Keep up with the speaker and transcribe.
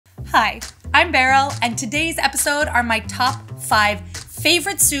Hi, I'm Beryl, and today's episode are my top 5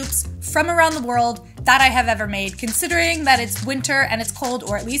 favorite soups from around the world that I have ever made, considering that it's winter and it's cold,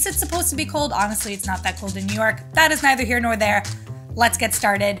 or at least it's supposed to be cold. Honestly, it's not that cold in New York. That is neither here nor there. Let's get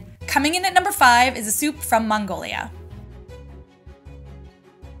started. Coming in at number 5 is a soup from Mongolia.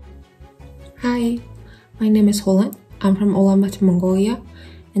 Hi, my name is Khulan. I'm from Ulaanbaatar, Mongolia,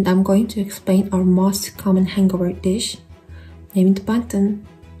 and I'm going to explain our most common hangover dish, named bantan.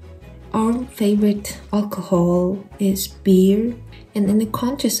 Our favorite alcohol is beer, and in the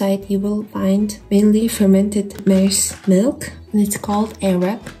countryside you will find mainly fermented maize milk, and it's called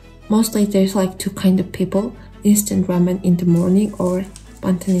arak. Mostly there's like 2 kinds of people, instant ramen in the morning or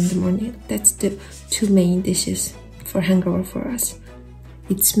bantan in the morning. That's the 2 main dishes for hangover for us.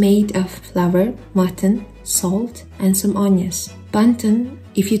 It's made of flour, mutton, salt, and some onions. Bantan,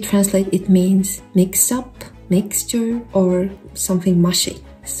 if you translate, it means mix up, mixture, or something mushy.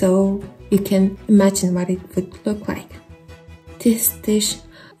 So you can imagine what it would look like. This dish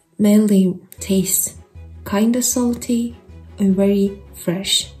mainly tastes kinda salty and very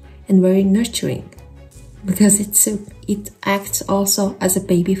fresh and very nurturing because it's soup. It acts also as a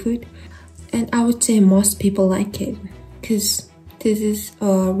baby food, and I would say most people like it because this is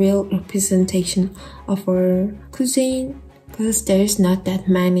a real representation of our cuisine, because there's not that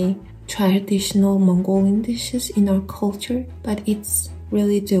many traditional Mongolian dishes in our culture, but it's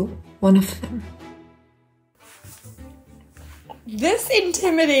really one of them. This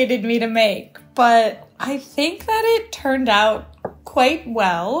intimidated me to make, but I think that it turned out quite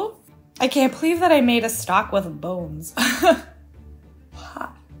well. I can't believe that I made a stock with bones.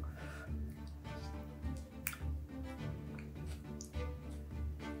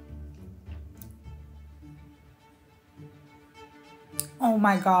 Oh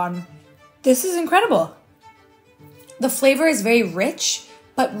my god. This is incredible. The flavor is very rich,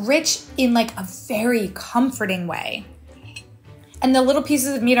 but rich in like a very comforting way. And the little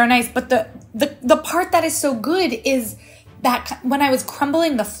pieces of meat are nice, but the part that is so good is that when I was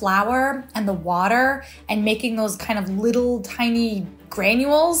crumbling the flour and the water and making those kind of little tiny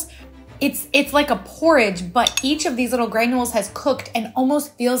granules, it's like a porridge, but each of these little granules has cooked and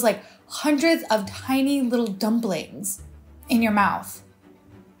almost feels like hundreds of tiny little dumplings in your mouth.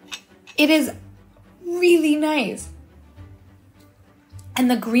 It is really nice. And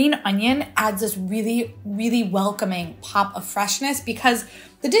the green onion adds this really, really welcoming pop of freshness because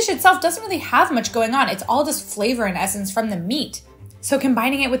the dish itself doesn't really have much going on. It's all just flavor and essence from the meat. So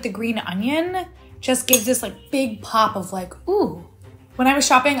combining it with the green onion just gives this like big pop of like, ooh. When I was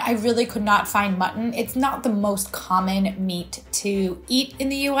shopping, I really could not find mutton. It's not the most common meat to eat in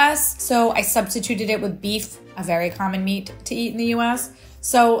the US. So I substituted it with beef, a very common meat to eat in the US.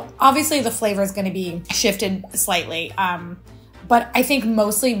 So obviously the flavor is going to be shifted slightly. But I think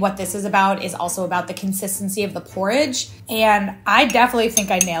mostly what this is about is also about the consistency of the porridge. And I definitely think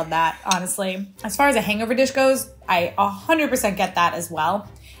I nailed that, honestly. As far as a hangover dish goes, I 100% get that as well.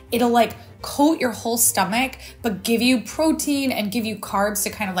 It'll like coat your whole stomach, but give you protein and give you carbs to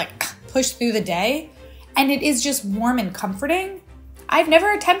kind of like push through the day. And it is just warm and comforting. I've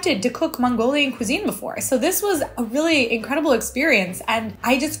never attempted to cook Mongolian cuisine before, so this was a really incredible experience, and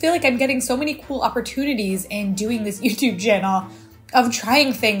I just feel like I'm getting so many cool opportunities in doing this YouTube channel of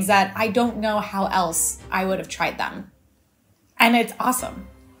trying things that I don't know how else I would have tried them. And it's awesome.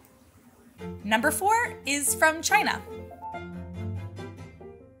 Number 4 is from China.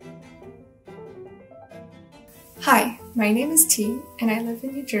 Hi, my name is T, and I live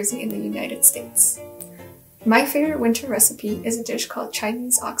in New Jersey in the United States. My favorite winter recipe is a dish called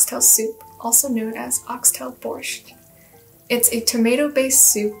Chinese oxtail soup, also known as oxtail borscht. It's a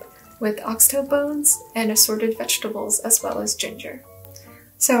tomato-based soup with oxtail bones and assorted vegetables as well as ginger.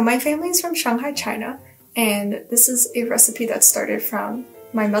 So my family is from Shanghai, China, and this is a recipe that started from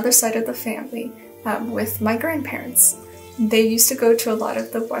my mother's side of the family with my grandparents. They used to go to a lot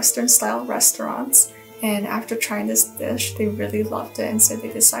of the Western-style restaurants, and after trying this dish, they really loved it, and so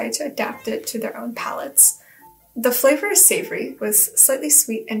they decided to adapt it to their own palates. The flavor is savory with slightly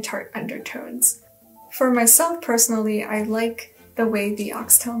sweet and tart undertones. For myself personally, I like the way the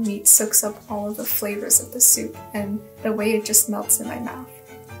oxtail meat soaks up all of the flavors of the soup and the way it just melts in my mouth.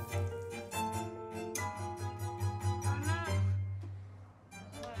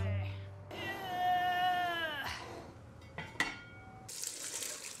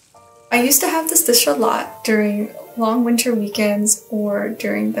 I used to have this dish a lot during long winter weekends or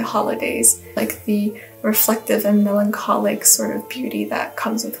during the holidays, like the reflective and melancholic sort of beauty that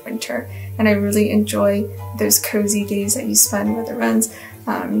comes with winter. And I really enjoy those cozy days that you spend with the friends.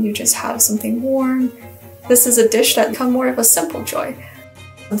 You just have something warm. This is a dish that becomes more of a simple joy.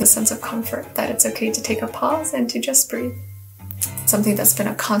 with a sense of comfort that it's okay to take a pause and to just breathe. Something that's been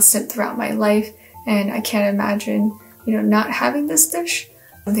a constant throughout my life, and I can't imagine, not having this dish.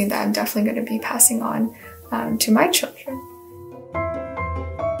 Something that I'm definitely going to be passing on to my children.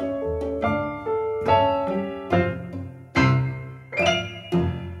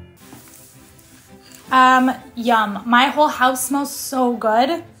 Yum. My whole house smells so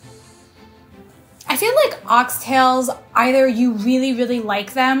good. I feel like oxtails, either you really, really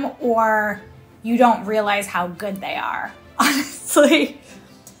like them or you don't realize how good they are. Honestly,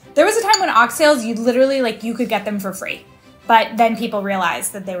 there was a time when oxtails, you literally, you could get them for free. But then people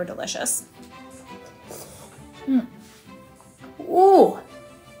realized that they were delicious. Ooh.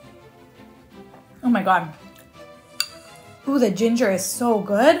 Oh my God. Ooh, the ginger is so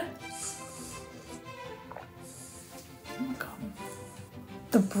good. Oh my God.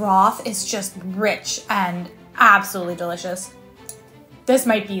 The broth is just rich and absolutely delicious. This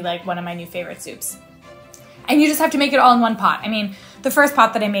might be one of my new favorite soups. And you just have to make it all in one pot. I mean, the first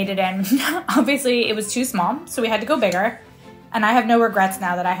pot that I made it in, obviously it was too small, so we had to go bigger. And I have no regrets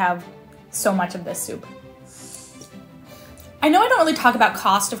now that I have so much of this soup. I know I don't really talk about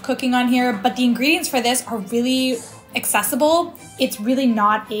cost of cooking on here, but the ingredients for this are really accessible. It's really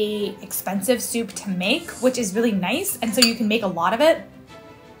not an expensive soup to make, which is really nice. And so you can make a lot of it.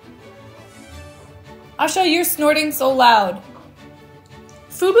 Asha, you're snorting so loud.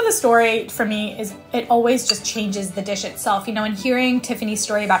 Food with a story for me is, it always just changes the dish itself. And hearing Tiffany's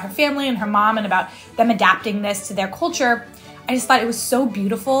story about her family and her mom and about them adapting this to their culture, I just thought it was so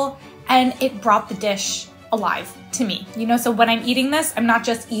beautiful and it brought the dish alive to me. So when I'm eating this, I'm not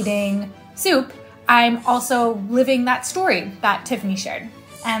just eating soup, I'm also living that story that Tiffany shared.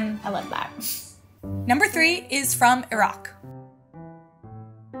 And I love that. Number 3 is from Iraq.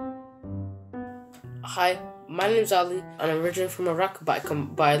 Hi, my name is Ali, and I'm originally from Iraq, but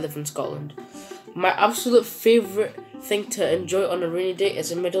I live in Scotland. My absolute favourite thing to enjoy on a rainy day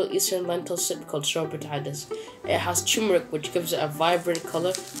is a Middle Eastern lentil soup called sherbet hadis. It has turmeric, which gives it a vibrant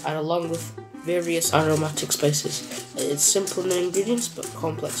colour, and along with various aromatic spices. It's simple in ingredients, but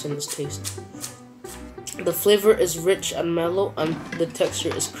complex in its taste. The flavour is rich and mellow, and the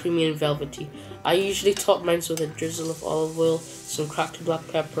texture is creamy and velvety. I usually top mine with a drizzle of olive oil, some cracked black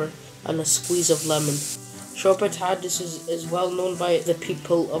pepper, and a squeeze of lemon. Sherbet hadis is well known by the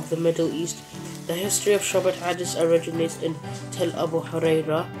people of the Middle East. The history of sherbet hadis originates in Tel Abu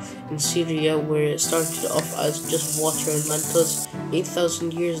Huraira in Syria, where it started off as just water and lentils.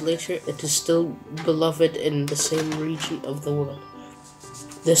 8,000 years later, it is still beloved in the same region of the world.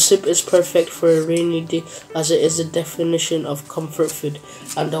 The soup is perfect for a rainy day, as it is the definition of comfort food,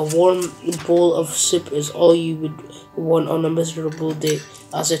 and a warm bowl of soup is all you would want on a miserable day,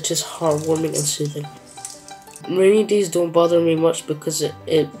 as it is heartwarming and soothing. Rainy days don't bother me much because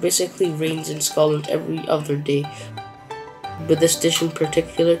it basically rains in Scotland every other day, but this dish in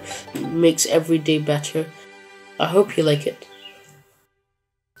particular makes every day better. I hope you like it.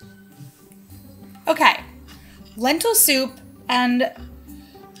 Okay, lentil soup, and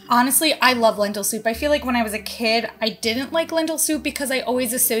honestly, I love lentil soup. I feel like when I was a kid, I didn't like lentil soup because I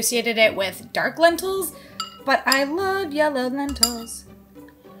always associated it with dark lentils, but I love yellow lentils.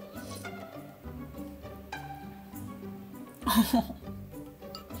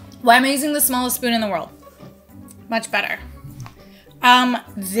 Why am I using the smallest spoon in the world? Much better.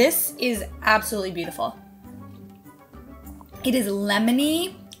 This is absolutely beautiful. It is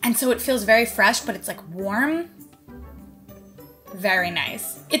lemony, and so it feels very fresh, but it's warm. Very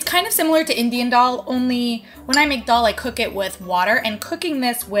nice. It's kind of similar to Indian dal, only when I make dal, I cook it with water, and cooking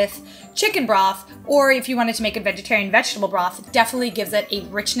this with chicken broth, or if you wanted to make a vegetarian vegetable broth, definitely gives it a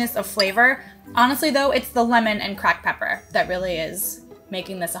richness of flavor. Honestly though, it's the lemon and cracked pepper that really is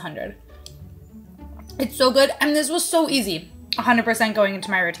making this 100. It's so good, and this was so easy. 100% going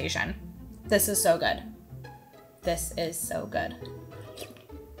into my rotation. This is so good. This is so good.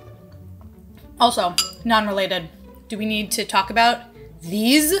 Also, non-related. Do we need to talk about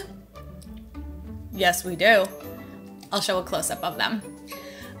these? Yes, we do. I'll show a close-up of them.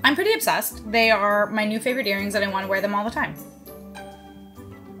 I'm pretty obsessed. They are my new favorite earrings and I want to wear them all the time.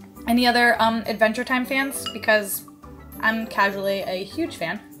 Any other Adventure Time fans? Because I'm casually a huge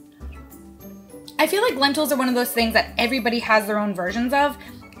fan. I feel like lentils are one of those things that everybody has their own versions of.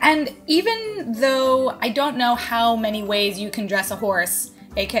 And even though I don't know how many ways you can dress a horse,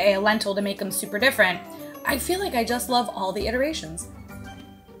 aka a lentil, to make them super different, I feel like I just love all the iterations.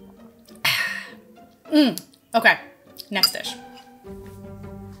 Okay, next dish.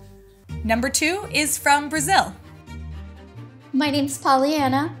 Number 2 is from Brazil. My name's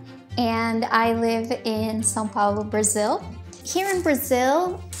Polyana, and I live in São Paulo, Brazil. Here in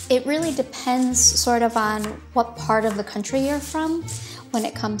Brazil, it really depends sort of on what part of the country you're from when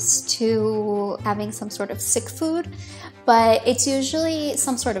it comes to having some sort of sick food, but it's usually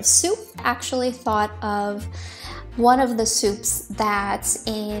some sort of soup. I actually thought of one of the soups that's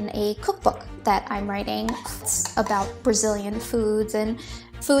in a cookbook that I'm writing. It's about Brazilian foods and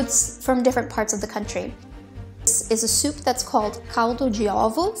foods from different parts of the country. This is a soup that's called caldo de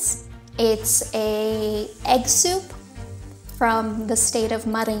ovos. It's an egg soup from the state of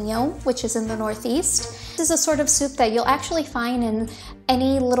Maranhão, which is in the northeast. This is a sort of soup that you'll actually find in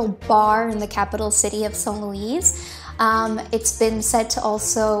any little bar in the capital city of São Luís. It's been said to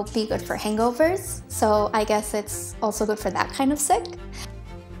also be good for hangovers, so I guess it's also good for that kind of sick.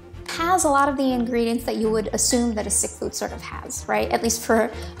 It has a lot of the ingredients that you would assume that a sick food sort of has, right? At least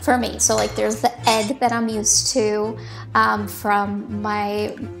for me. So like there's the egg that I'm used to from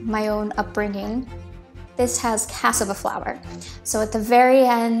my own upbringing. This has cassava flour. So at the very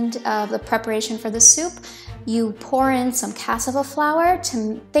end of the preparation for the soup, you pour in some cassava flour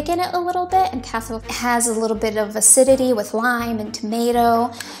to thicken it a little bit, and cassava has a little bit of acidity with lime and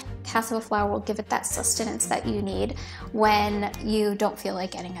tomato. Cassava flour will give it that sustenance that you need when you don't feel like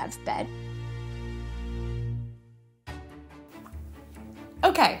getting out of bed.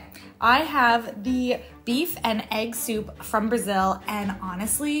 Okay, I have the beef and egg soup from Brazil, and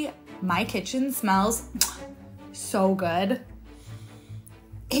honestly, my kitchen smells so good.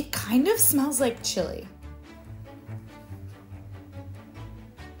 It kind of smells like chili.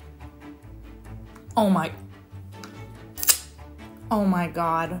 Oh my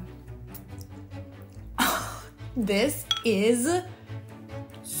God. This is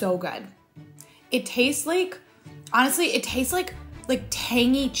so good. It tastes like, honestly, it tastes like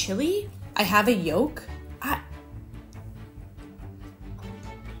tangy chili. I have a yolk.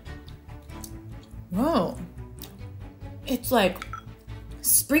 Whoa. It's like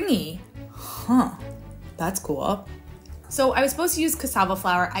springy. Huh. That's cool. So I was supposed to use cassava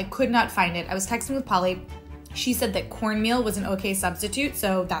flour. I could not find it. I was texting with Polly. She said that cornmeal was an okay substitute,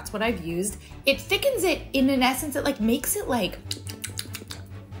 so that's what I've used. It thickens it in an essence. It like makes it like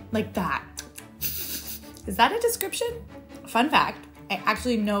that. Is that a description? Fun fact, I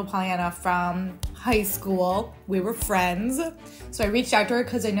actually know Polyana from high school. We were friends. So I reached out to her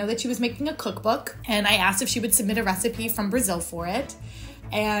because I know that she was making a cookbook, and I asked if she would submit a recipe from Brazil for it.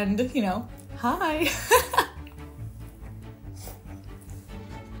 And, you know, hi.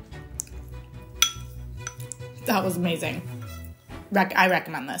 That was amazing. I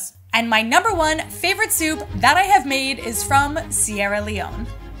recommend this. And my number one favorite soup that I have made is from Sierra Leone.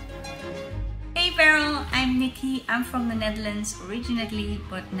 Hey Beryl, I'm Nicky. I'm from the Netherlands originally,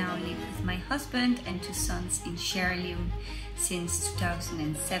 but now live with my husband and 2 sons in Sierra Leone since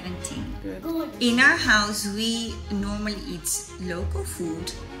 2017. Good. In our house, we normally eat local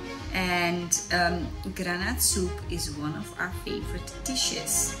food, and granat soup is one of our favorite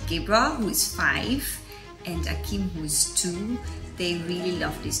dishes. Gabriel, who is 5, and Akim, who is 2, they really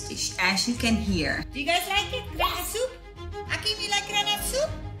love this dish, as you can hear. Do you guys like it? Granat soup? Akim, you like granat soup?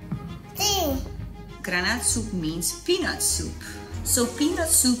 Granat soup means peanut soup. So peanut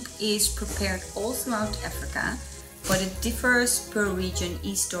soup is prepared all throughout Africa, but it differs per region,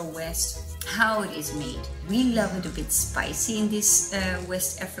 east or west, how it is made. We love it a bit spicy in this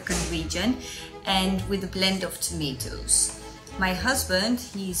West African region, and with a blend of tomatoes. My husband,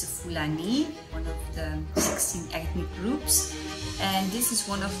 he is a Fulani, one of the 16 ethnic groups, and this is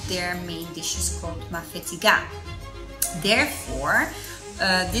one of their main dishes called mafetiga. Therefore,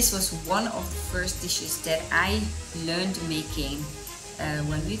 this was one of the first dishes that I learned making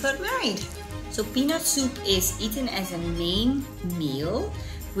when we got married. So peanut soup is eaten as a main meal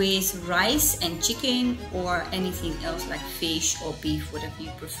with rice and chicken or anything else like fish or beef, whatever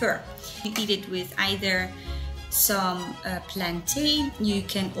you prefer. You eat it with either some plantain. You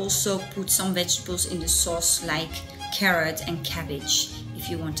can also put some vegetables in the sauce like carrot and cabbage if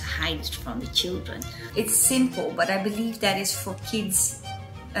you want to hide it from the children. It's simple, but I believe that is for kids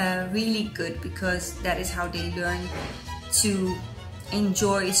really good, because that is how they learn to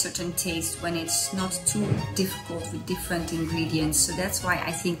enjoy a certain taste when it's not too difficult with different ingredients. So that's why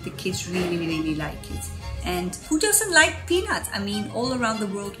I think the kids really like it. And who doesn't like peanuts? I mean, all around the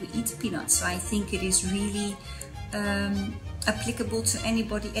world we eat peanuts, so I think it is really applicable to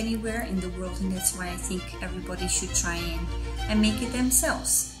anybody anywhere in the world, and that's why I think everybody should try and make it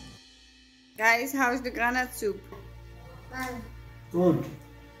themselves. Guys, how's the granat soup? Good.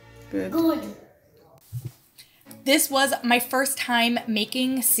 Good. This was my first time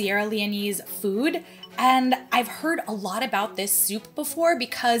making Sierra Leone's food, And I've heard a lot about this soup before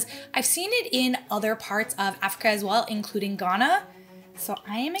because I've seen it in other parts of Africa as well, including Ghana. So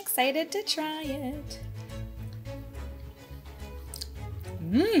I am excited to try it.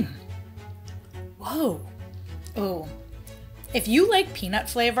 Whoa. Oh. If you like peanut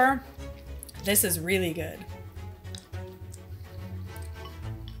flavor, this is really good.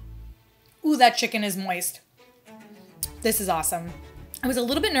 Ooh, that chicken is moist. This is awesome. I was a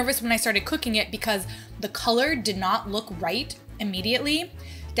little bit nervous when I started cooking it because the color did not look right immediately.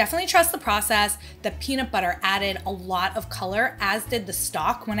 Definitely trust the process. The peanut butter added a lot of color, as did the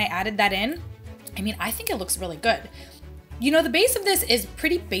stock when I added that in. I mean, I think it looks really good. You know, the base of this is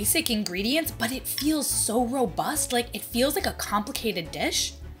pretty basic ingredients, but it feels so robust. Like, it feels like a complicated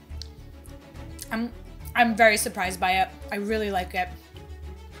dish. I'm very surprised by it. I really like it.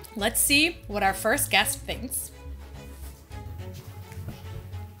 Let's see what our first guest thinks.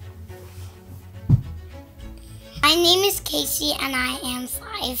 My name is Casey and I am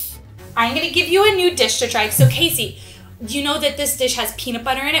 5. I'm gonna give you a new dish to try. So Casey, you know that this dish has peanut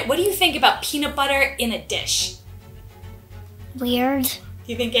butter in it. What do you think about peanut butter in a dish? Weird. Do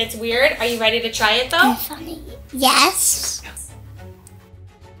you think it's weird? Are you ready to try it though? And funny. Yes.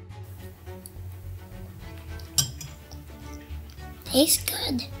 Tastes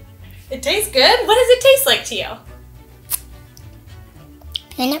good. It tastes good? What does it taste like to you?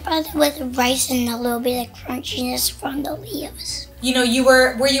 Peanut butter with rice and a little bit of crunchiness from the leaves. You know,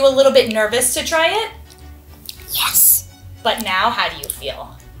 were you a little bit nervous to try it? Yes. But now, how do you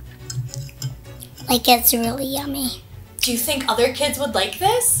feel? Like it's really yummy. Do you think other kids would like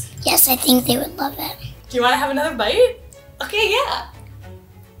this? Yes, I think they would love it. Do you want to have another bite? Okay, yeah.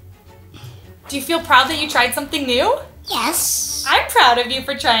 Do you feel proud that you tried something new? Yes. I'm proud of you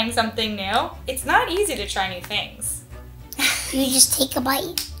for trying something new. It's not easy to try new things. You just take a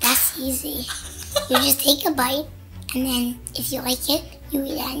bite. That's easy. You just take a bite, and then if you like it, you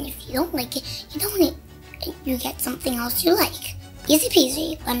eat it, and if you don't like it, you don't eat it. You get something else you like. Easy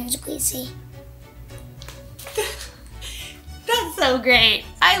peasy, lemon squeezy. That's so great.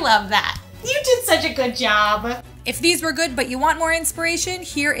 I love that. You did such a good job. If these were good but you want more inspiration,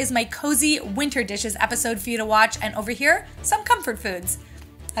 here is my cozy winter dishes episode for you to watch, and over here, some comfort foods.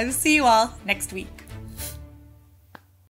 I will see you all next week.